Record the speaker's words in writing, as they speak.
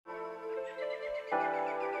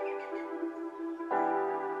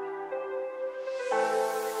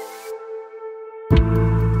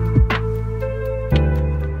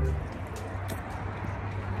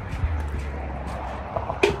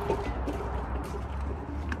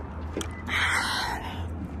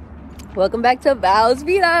Welcome back to Val's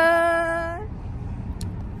Vida.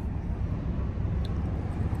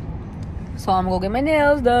 So I'm gonna go get my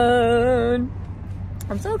nails done.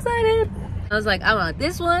 I'm so excited. I was like, I want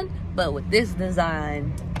this one, but with this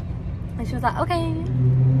design. And she was like, okay.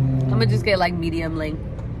 I'm gonna just get like medium length.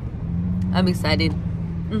 I'm excited.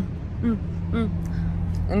 I'm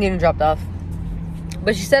getting dropped off.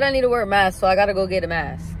 But she said I need to wear a mask, so I gotta go get a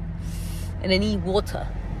mask. And I need water.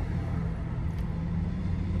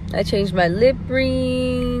 I changed my lip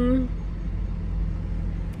ring.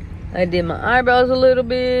 I did my eyebrows a little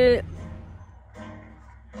bit.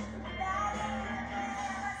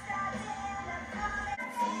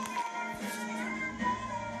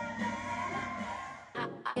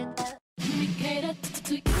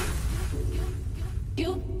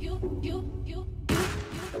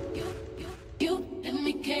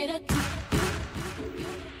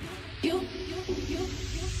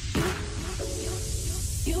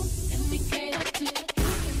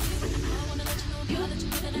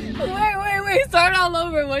 Wait, start all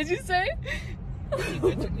over. What'd you say?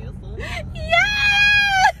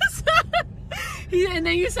 Yes! And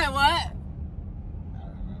then you said what?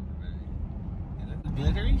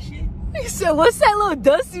 Glittery shit? You said, what's that little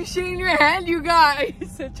dusty shit in your hand you got? You're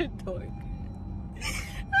such a dork.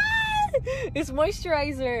 It's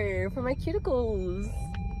moisturizer for my cuticles.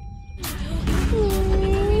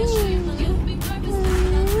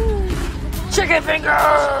 Chicken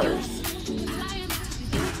fingers!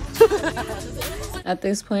 At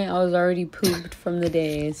this point, I was already pooped from the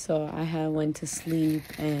day, so I went to sleep,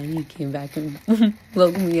 and he came back and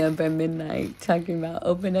woke me up at midnight talking about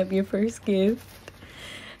open up your first gift.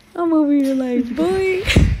 I'm over here like, boy,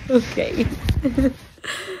 okay.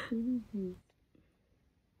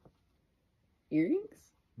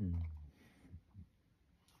 Earrings?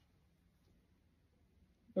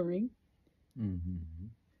 A ring?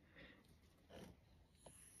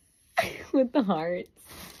 With the hearts.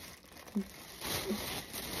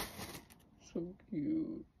 So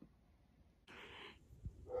cute.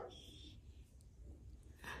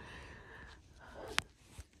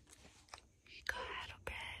 He got out of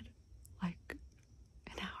bed like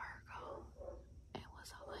an hour ago and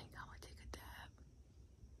was all like, I'm gonna take a dab.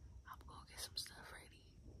 I'm gonna get some stuff ready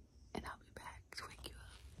and I'll be back to wake you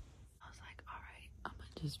up. I was like, alright, I'm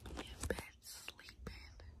gonna just be in bed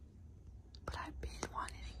sleeping. But I've been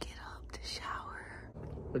wanting to get up to shower.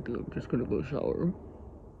 I think I'm just gonna go shower.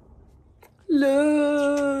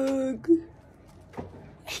 Look!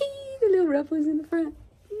 The little ruffles in the front.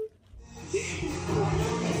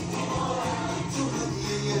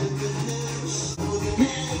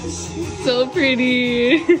 So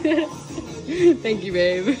pretty. Thank you,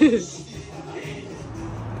 babe. This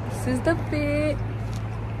is the fit.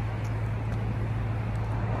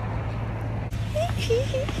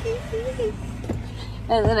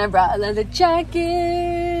 And then I brought a leather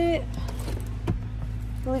jacket.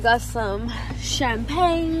 We got some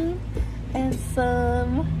champagne and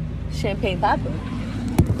some champagne pepper.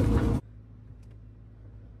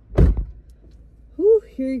 Whew,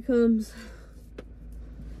 here he comes.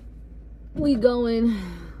 We going.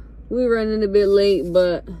 We're running a bit late,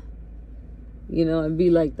 but you know, it'd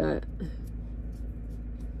be like that.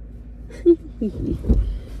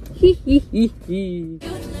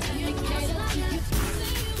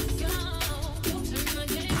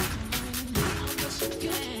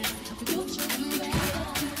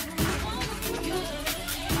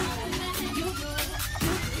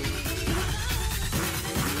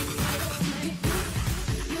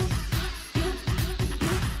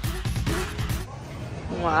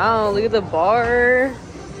 Wow, look at the bar.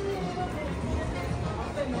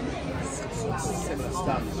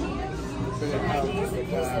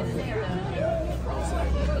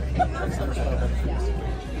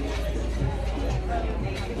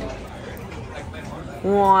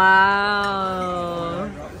 Wow.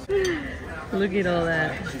 Look at all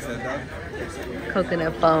that.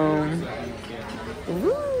 Coconut foam.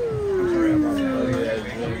 Ooh.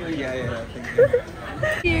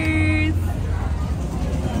 Cheers.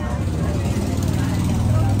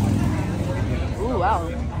 Ooh, wow.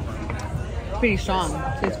 Pretty strong.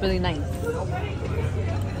 Tastes really nice.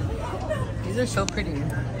 These are so pretty.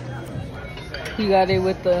 You got it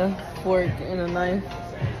with the fork and a knife.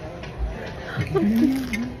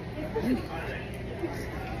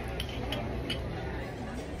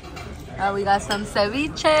 We got some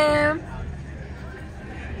ceviche.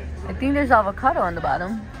 I think there's avocado on the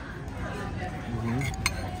bottom.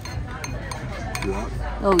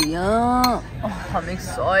 Oh yeah. Oh, I'm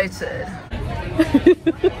excited.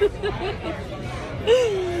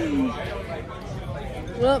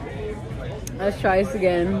 Well, let's try this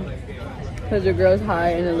again. Because your girl's high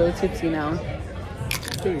and a little tipsy now.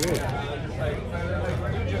 Pretty good.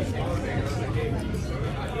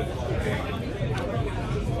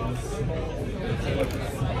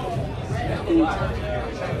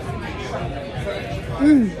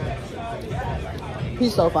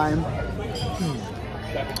 He's so fine.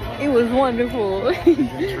 It was wonderful.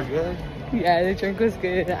 Yeah, the drink was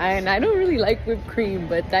good. And I don't really like whipped cream,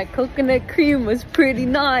 but that coconut cream was pretty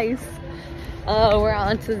nice. We're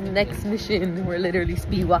on to the next mission. We're literally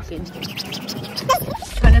speed walking.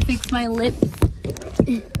 Trying to fix my lips.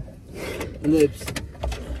 Lips,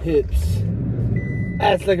 hips,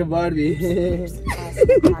 ass like a Barbie. Hello,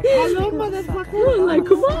 motherfucker. Like,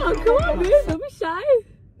 come on, man. Don't be shy.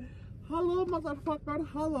 Hello, motherfucker.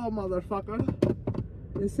 Hello, motherfucker.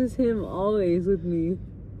 This is him always with me.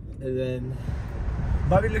 And then,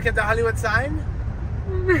 Bobby, look at the Hollywood sign.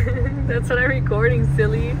 That's what I'm recording,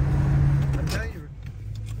 silly. I'm telling you.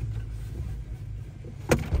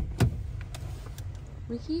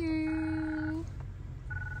 We're here.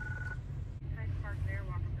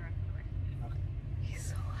 He's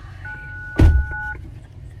so high.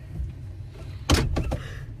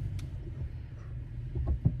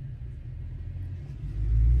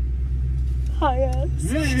 Hi, ass.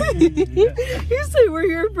 You said we're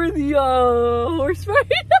here for the horse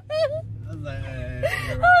ride. I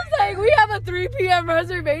was like, we have a 3 p.m.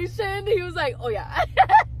 reservation. He was like, oh yeah.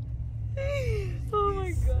 Oh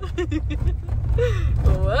my god.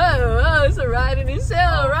 Whoa, it's a ride in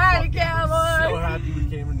itself, right, cowboy? So happy we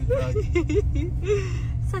came in the truck.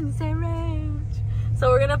 Sunset Ranch. So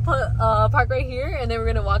we're gonna put park right here, and then we're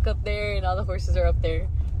gonna walk up there, and all the horses are up there.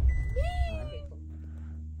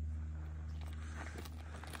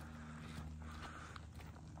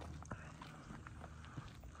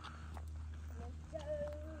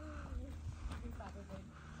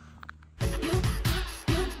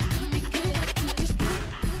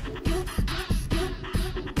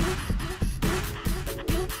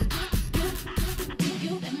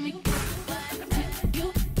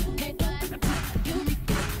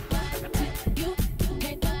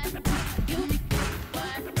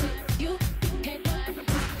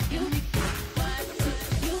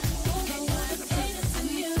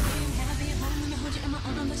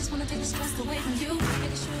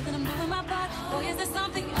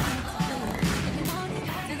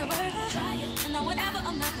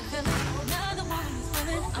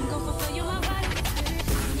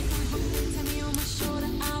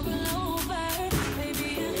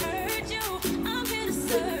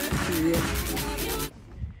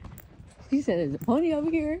 He said, there's a pony over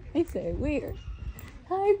here. I said, where?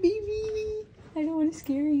 Hi, baby. I don't want to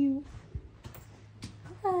scare you.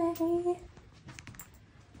 Hi. How are you?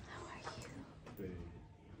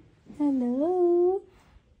 Hello.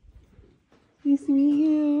 Nice to meet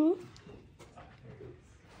you.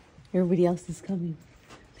 Everybody else is coming.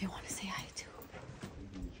 They want to say hi too.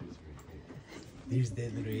 There's the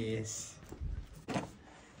race.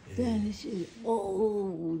 Yeah, this shit is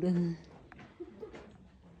old.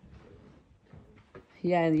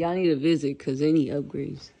 Yeah, y'all need to visit because they need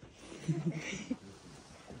upgrades.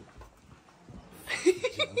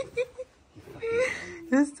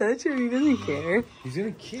 Just touch him, he doesn't care. He's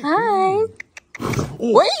gonna kick. Hi.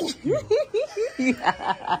 Wait.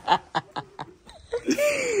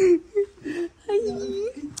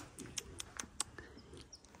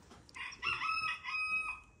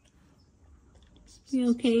 You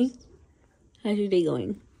okay? How's your day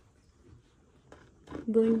going?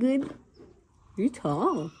 Going good? You're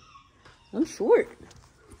tall. I'm short.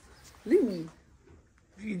 Look at me.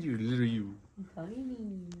 Look at you, little you. I'm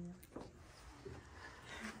tiny.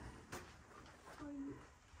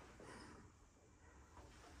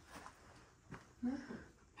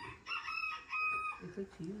 It's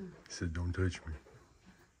up to you. He said, don't touch me.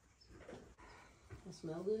 It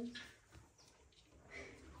smell good?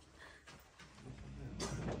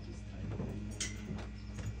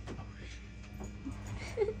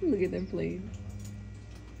 Look at them playing.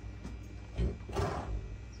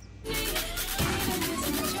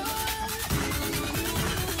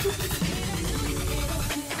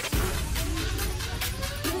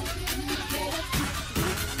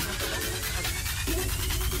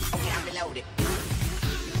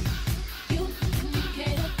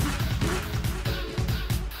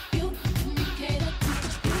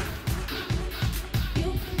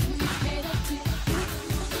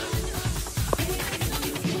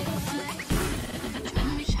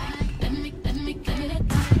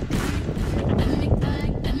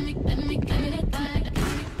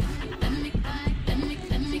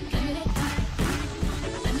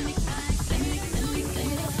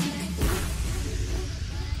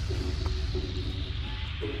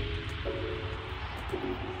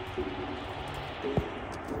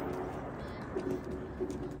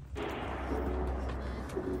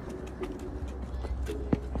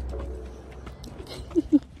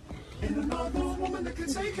 another woman that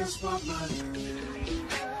can take your spotlight.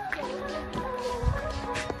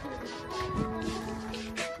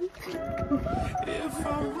 If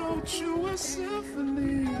I wrote you a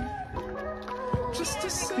symphony, just to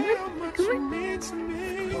say how much you mean to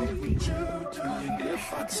me.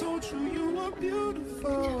 If I told you you were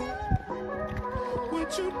beautiful,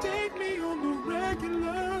 would you date me on the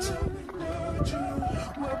regular?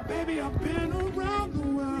 Well, baby, I've been around the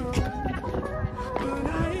world, but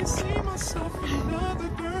I ain't seen myself in another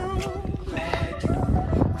girl like you.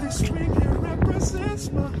 This ring here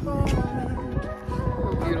represents my heart.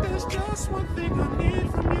 There's just one thing I need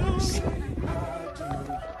from you. Say I do,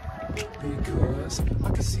 because I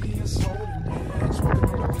can see us holding hands, walking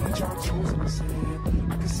on the beach, our toes in the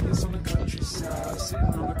sand. I can see us on the countryside, sitting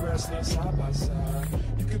on the grassland side by side.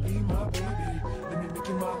 You could be my baby, let me make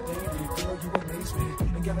you my lady. Girl, you amaze me,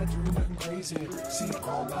 ain't gotta do nothing crazy. See,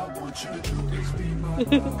 all I want you to do is be my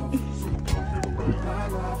love. So don't give away my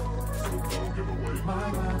love. So don't give away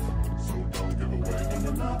my love. So don't give away. Ain't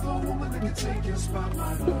another woman that can take your spot,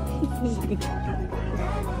 my love. So don't give away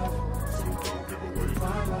my love. So don't give away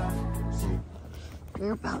my love.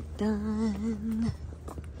 We're about done.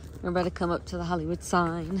 We're about to come up to the Hollywood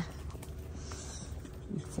sign.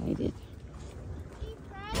 I'm excited.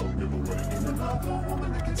 Don't give away. Ain't another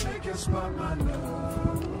woman that can take your spot, my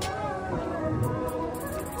love.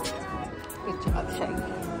 Good job, Shaggy.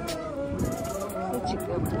 Such a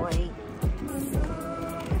good boy.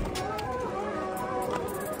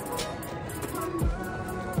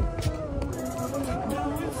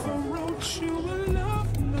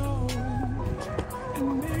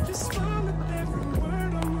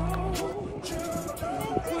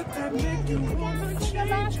 The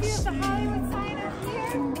last view of the Hollywood sign up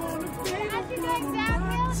here. As you're going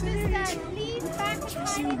downhill, just lean back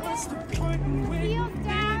behind it. Heels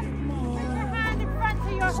down. Put your hand in front so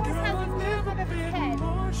your horse has a movement of his head.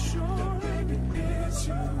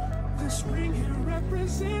 This ring here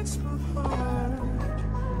represents my heart.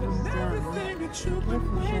 And everything that you've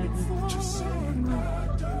been waiting for. Just say I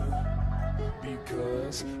do.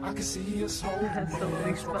 Because I can see us holding hands,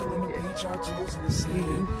 walking on the beach, our toes in the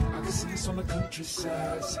sand. I can see us on the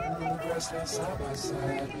countryside, sitting on the grassland side by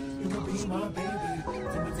side. You can be my baby,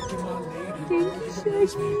 then you can my lady. You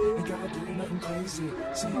amaze me, ain't gotta do nothing crazy.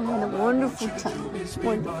 See, I had a wonderful time.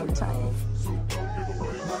 Wonderful time.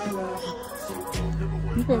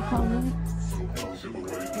 You better call me.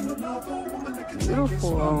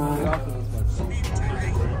 Beautiful.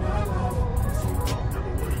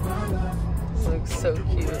 Looks so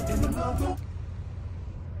cute.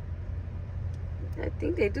 I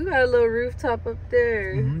think they do have a little rooftop up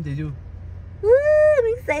there. They do. Woo! I'm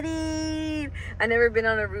excited. I've never been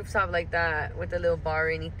on a rooftop like that with a little bar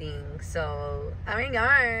or anything. So, oh my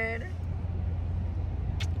god.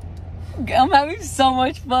 I'm having so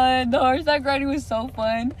much fun. The horseback riding was so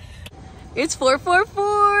fun. It's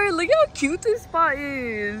 444. Look how cute this spot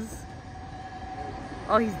is.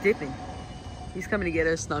 Oh, he's dipping. He's coming to get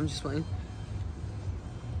us. No, I'm just playing.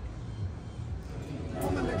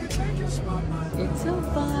 It's so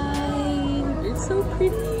fun. It's so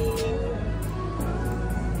pretty.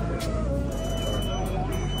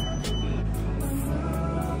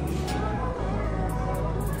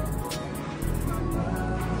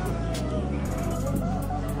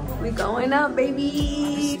 We going out,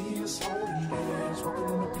 baby.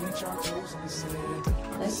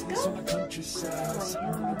 Let's go.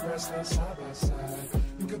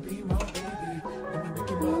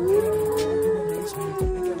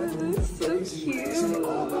 So cute.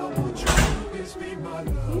 It's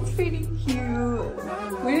pretty cute.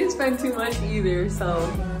 We didn't spend too much either, so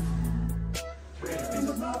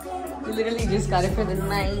we literally just got it for the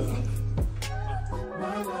night.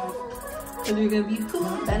 So we're gonna be cool.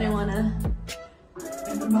 I didn't wanna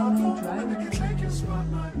drive.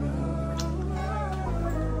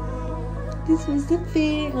 This was the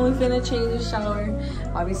fit. We're gonna change the shower.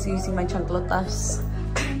 Obviously, you see my chanclotas.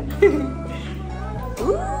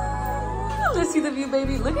 Ooh, let's see the view,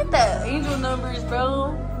 baby. Look at that angel numbers,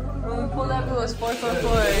 bro. When we pulled up, it was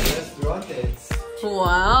 444.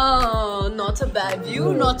 Wow, not a bad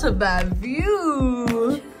view. Not a bad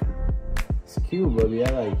view. It's cute, baby. I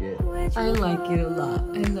like it. I like it a lot.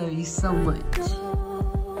 I love you so much.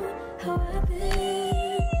 Come here, baby.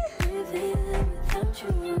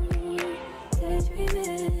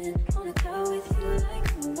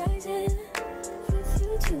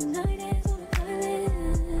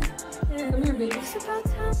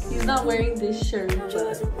 He's not wearing this shirt, but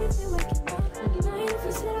so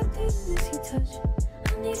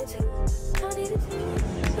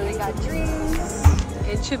we got drinks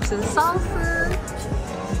and chips and salsa.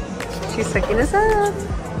 She's picking us up.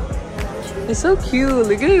 It's so cute.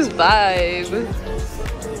 Look at his vibe.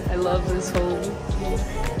 I love this home.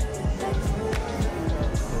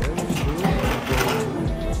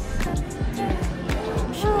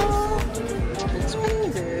 It's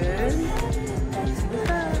painted.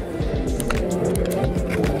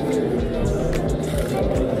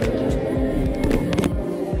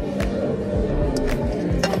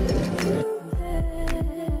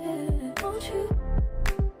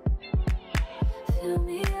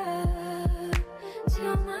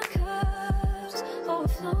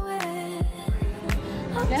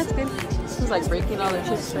 Yeah, it's good. This is like breaking all the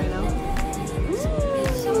chips right now.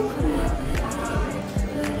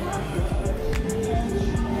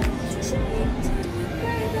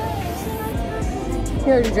 He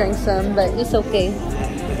already drank some, but it's okay.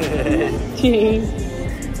 Cheers.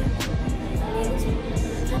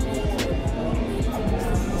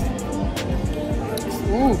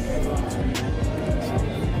 Ooh.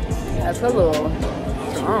 That's a little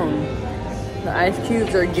strong. The ice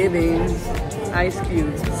cubes are giving ice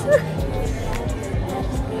cubes.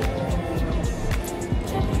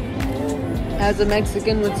 As a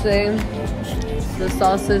Mexican would say, the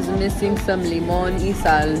sauce is missing some limon y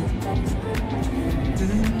sal.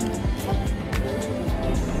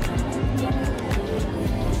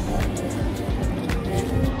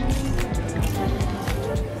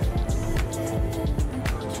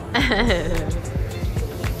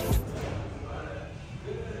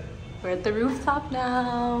 We're at the rooftop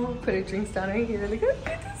now. Put our drinks down right here. Look how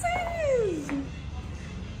good this is.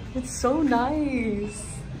 It's so nice.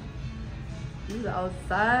 This is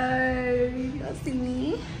outside. Y'all see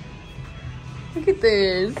me? Look at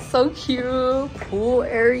this. So cute. Pool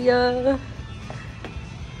area.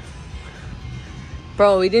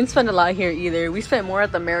 Bro, we didn't spend a lot here either. We spent more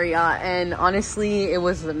at the Marriott, and honestly, it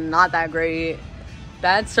was not that great.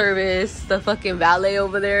 Bad service. The fucking valet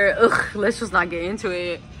over there. Ugh, let's just not get into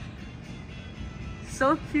it.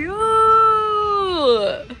 So cute.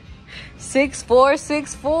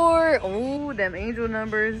 6464. Oh, them angel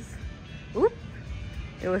numbers. Oop.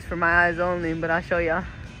 It was for my eyes only, but I'll show y'all.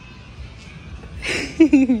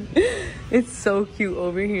 It's so cute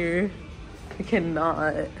over here. I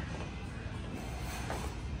cannot.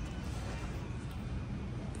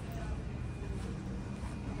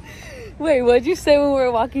 Wait, what'd you say when we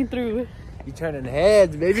were walking through? You turning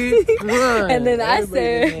heads, baby. Come on. And then I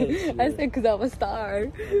said, because I'm a star.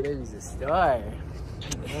 My baby's a star.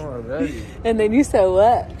 Oh, baby. And then you said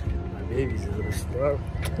what? My baby's a little star.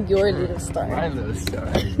 Your little star. My little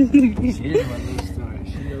star. She is my little star.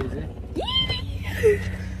 She knows it.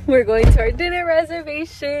 We're going to our dinner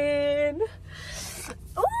reservation.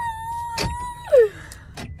 Ooh.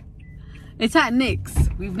 It's at Nick's.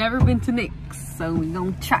 We've never been to Nick's, so we're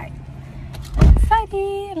gonna try.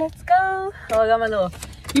 Excited. Let's go. Oh, I got my little.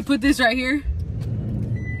 He put this right here.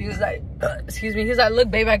 He was like, excuse me. He was like,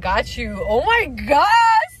 look, babe, I got you. Oh my God,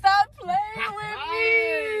 stop playing with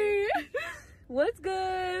me. What's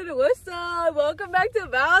good? What's up? Welcome back to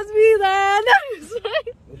Bowsby Land.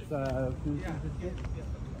 It's over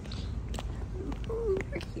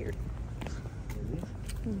here.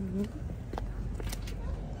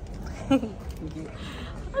 I'm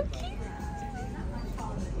cute.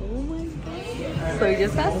 Oh my God. So we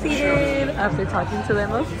just got seated after talking to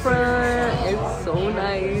them up front. It's so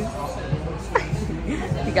nice.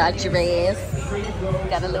 You got your ass.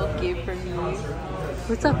 Got a little gift for me.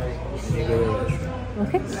 What's up?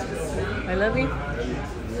 Okay. I love you.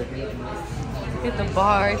 Look at the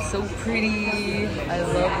bar. It's so pretty. I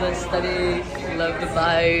love the aesthetic. Love the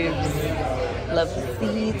vibes. Love the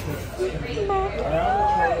seats.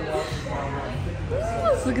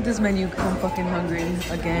 Look at this menu. I'm fucking hungry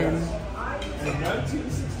again.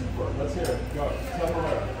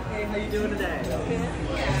 Hey, how you doing today?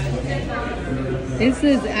 It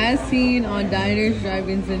says, as seen on Diners,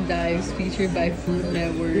 Drive-Ins, and Dives, featured by Food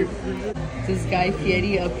Network. Does Guy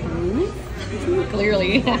Fieri approve?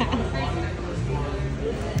 Clearly.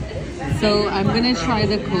 So I'm gonna try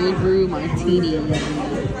the cold brew martini.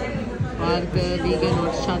 Vodka, vegan,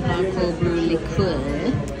 horchata, cold brew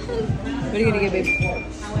liqueur. What are you gonna get, babe?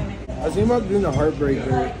 I was thinking about doing the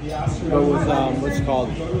Heartbreaker, but with what's it called?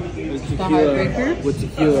 With tequila, The Heartbreaker? With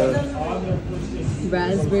tequila.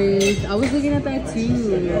 Raspberries. I was looking at that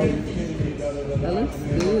too. That looks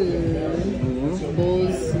good.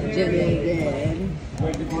 Bulls Genevieve.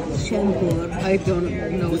 Shampoo. I don't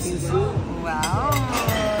know what these are. Wow.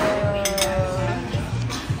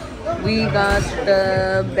 We got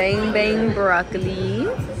the Bang Bang broccoli,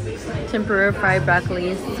 tempura fried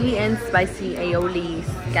broccoli, sweet and spicy aioli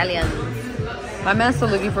scallions. My man's still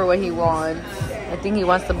looking for what he wants. I think he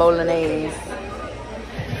wants the bolognese.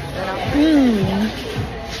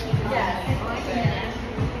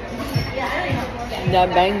 That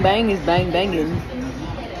bang bang is bang banging.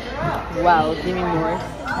 Wow, give me more.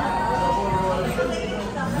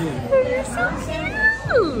 You're so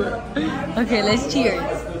cute. Okay, let's cheers.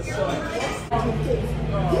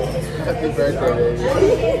 Happy birthday, baby.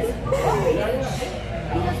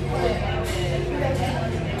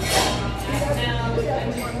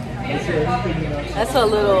 That's a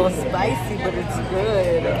little spicy, but it's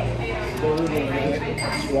good.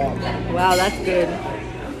 Wow, that's good.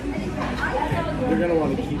 You're gonna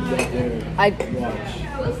want to keep that there. Watch.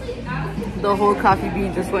 The whole coffee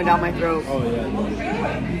bean just went down my throat. Oh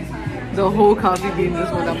yeah. The whole coffee bean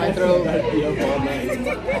just went down my throat. I'd be up all night.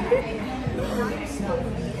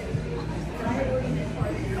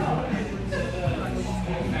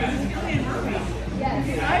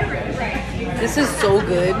 This is so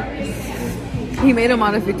good. He made a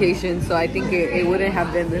modification, so I think it wouldn't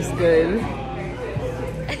have been this good.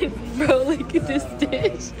 Bro, look at this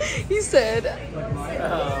dish. He said,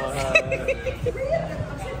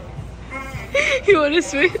 you want to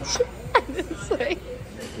switch? And it's like,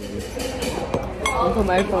 I'll put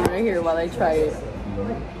my phone right here while I try it.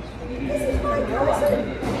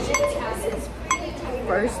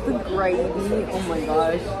 First, the gravy. Oh my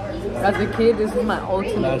gosh. As a kid, this is my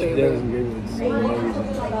ultimate favorite.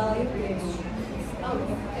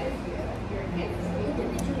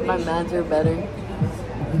 My mans are better.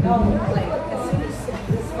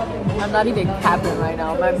 I'm not even capping right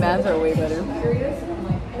now. My mans are way better.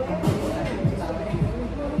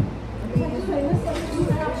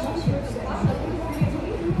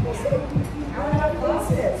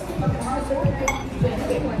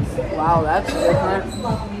 Wow, that's different.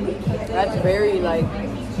 That's very like,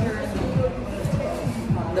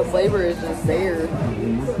 the flavor is just there.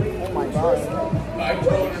 Oh my god. I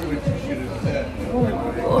told her what you should have said. Oh my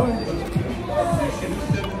god. You should have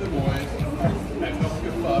said to the boys, I hope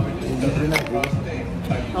your father just doesn't prostate.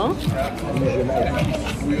 Huh?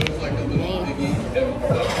 Wheels like a little piggy.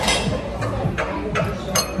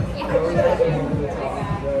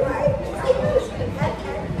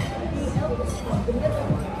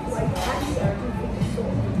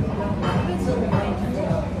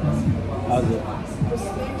 How's it?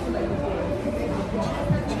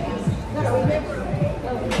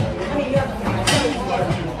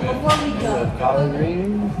 Collard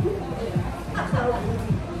greens.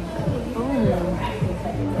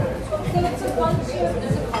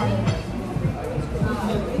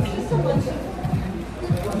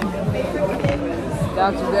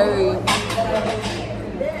 That's very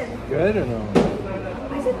Good or no?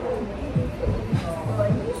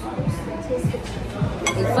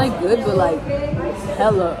 it's like good, but like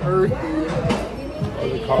hella earthy. Oh,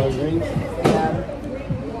 the collard greens? Yeah.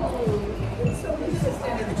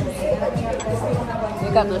 We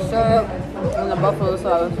got the syrup and the buffalo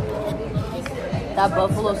sauce. That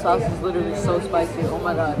buffalo sauce is literally so spicy. Oh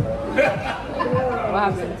my god. What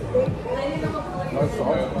happened? No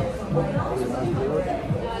salt?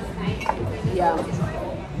 Yeah.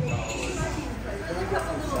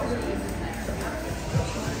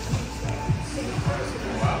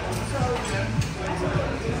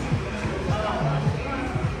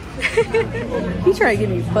 He trying to get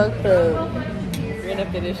me fucked up. We're gonna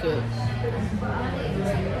finish it.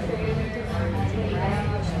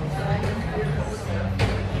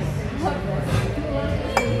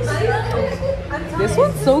 This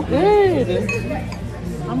one's so good.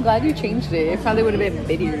 I'm glad you changed it. It probably would have been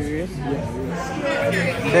bitter.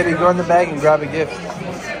 Baby, go in the bag and grab a gift.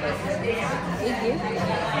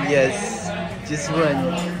 Yes, just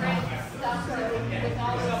one.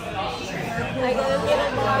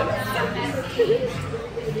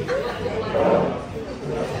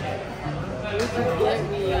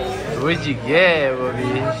 What'd you get,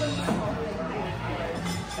 Bobby?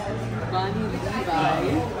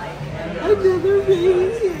 Another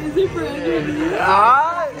ring. Is it for underneath?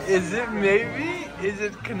 Ah, is it maybe? Is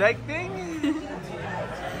it connecting?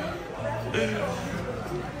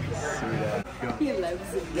 He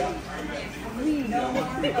loves it.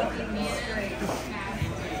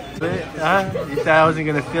 You thought I wasn't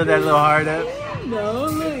gonna feel that little heart up? No,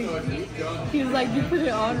 look. He was like, you put it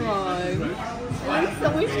on wrong. Like, so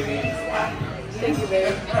much. Thank you,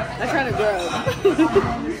 babe. I'm trying to grow.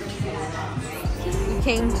 We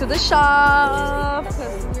came to the shop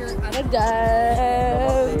because we're out of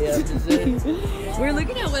debt. We're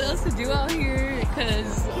looking at what else to do out here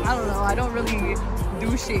because, I don't know, I don't really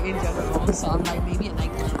do shit in general. So I'm like, maybe a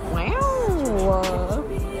nightclub. Wow.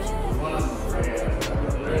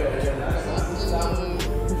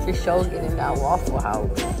 for sure getting that Waffle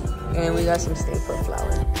House. And we got some stay put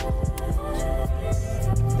flour.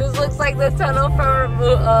 This looks like the tunnel from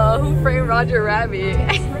Who Framed Roger Rabbit.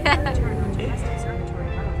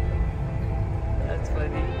 That's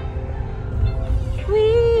funny.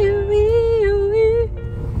 Wee, wee, wee.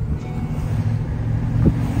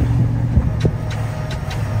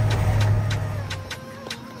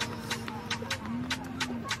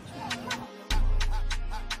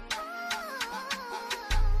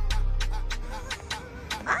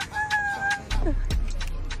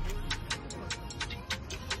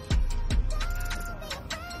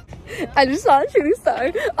 I just saw a shooting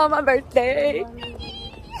star on my birthday.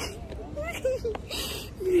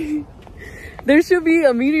 There should be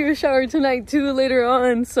a meteor shower tonight too later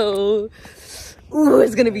on, so ooh,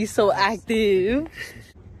 it's gonna be so active. You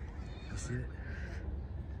see it?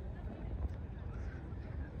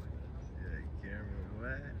 Yeah, camera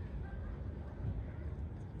what?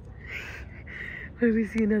 Let me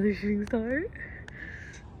see another shooting star.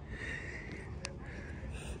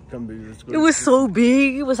 Come baby, let's go. It was so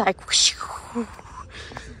big. It was like whoosh.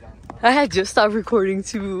 I had just stopped recording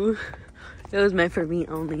too. It was meant for me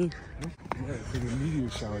only. Yeah, for the meteor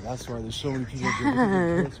shower. That's why there's so many people doing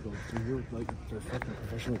telescopes. They're like they're fucking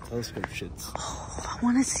professional telescope shits. Oh, I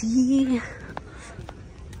want to see.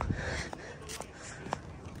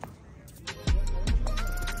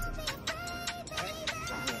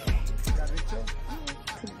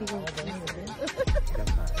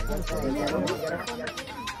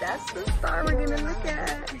 That's the star we're gonna look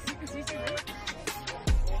at.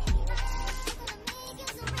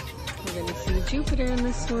 We're gonna see Jupiter in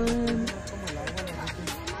this one.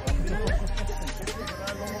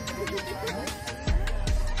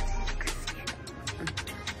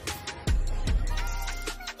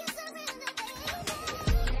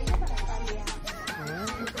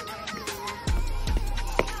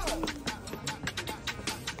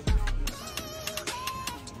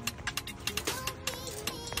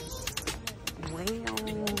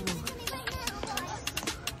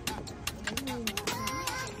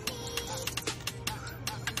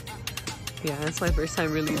 Yeah, it's my first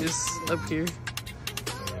time really just up here.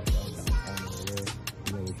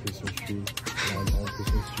 You know, the Christmas tree. All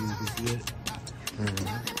Christmas trees, you see it?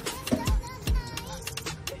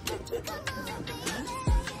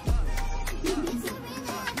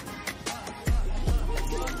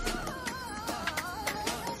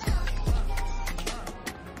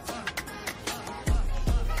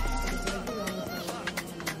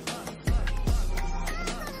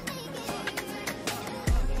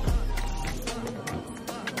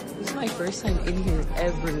 My first time in here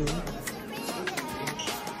ever.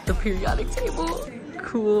 The periodic table.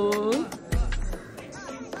 Cool.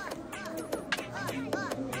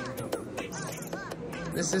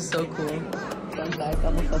 This is so cool. Fun fact,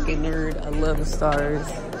 I'm a fucking nerd. I love the stars.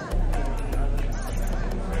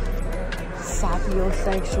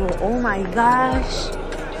 Sapiosexual. Oh my gosh.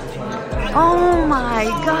 Oh my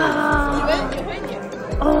god.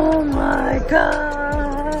 Oh my god.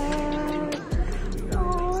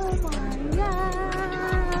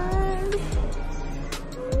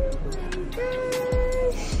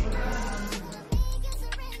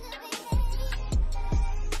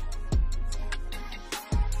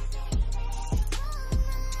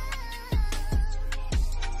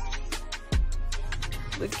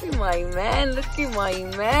 Look at my man, look at my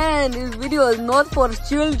man. This video is not for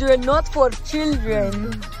children, not for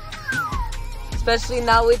children. Especially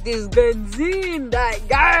now with this benzene, that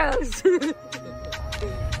gas.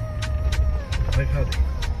 Like how they...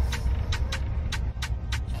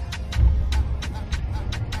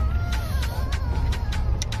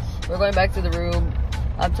 We're going back to the room.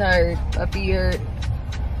 I'm tired, my feet hurt.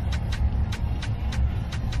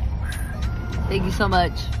 Thank you so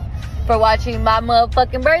much for watching my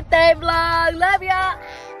motherfucking birthday vlog. Love ya.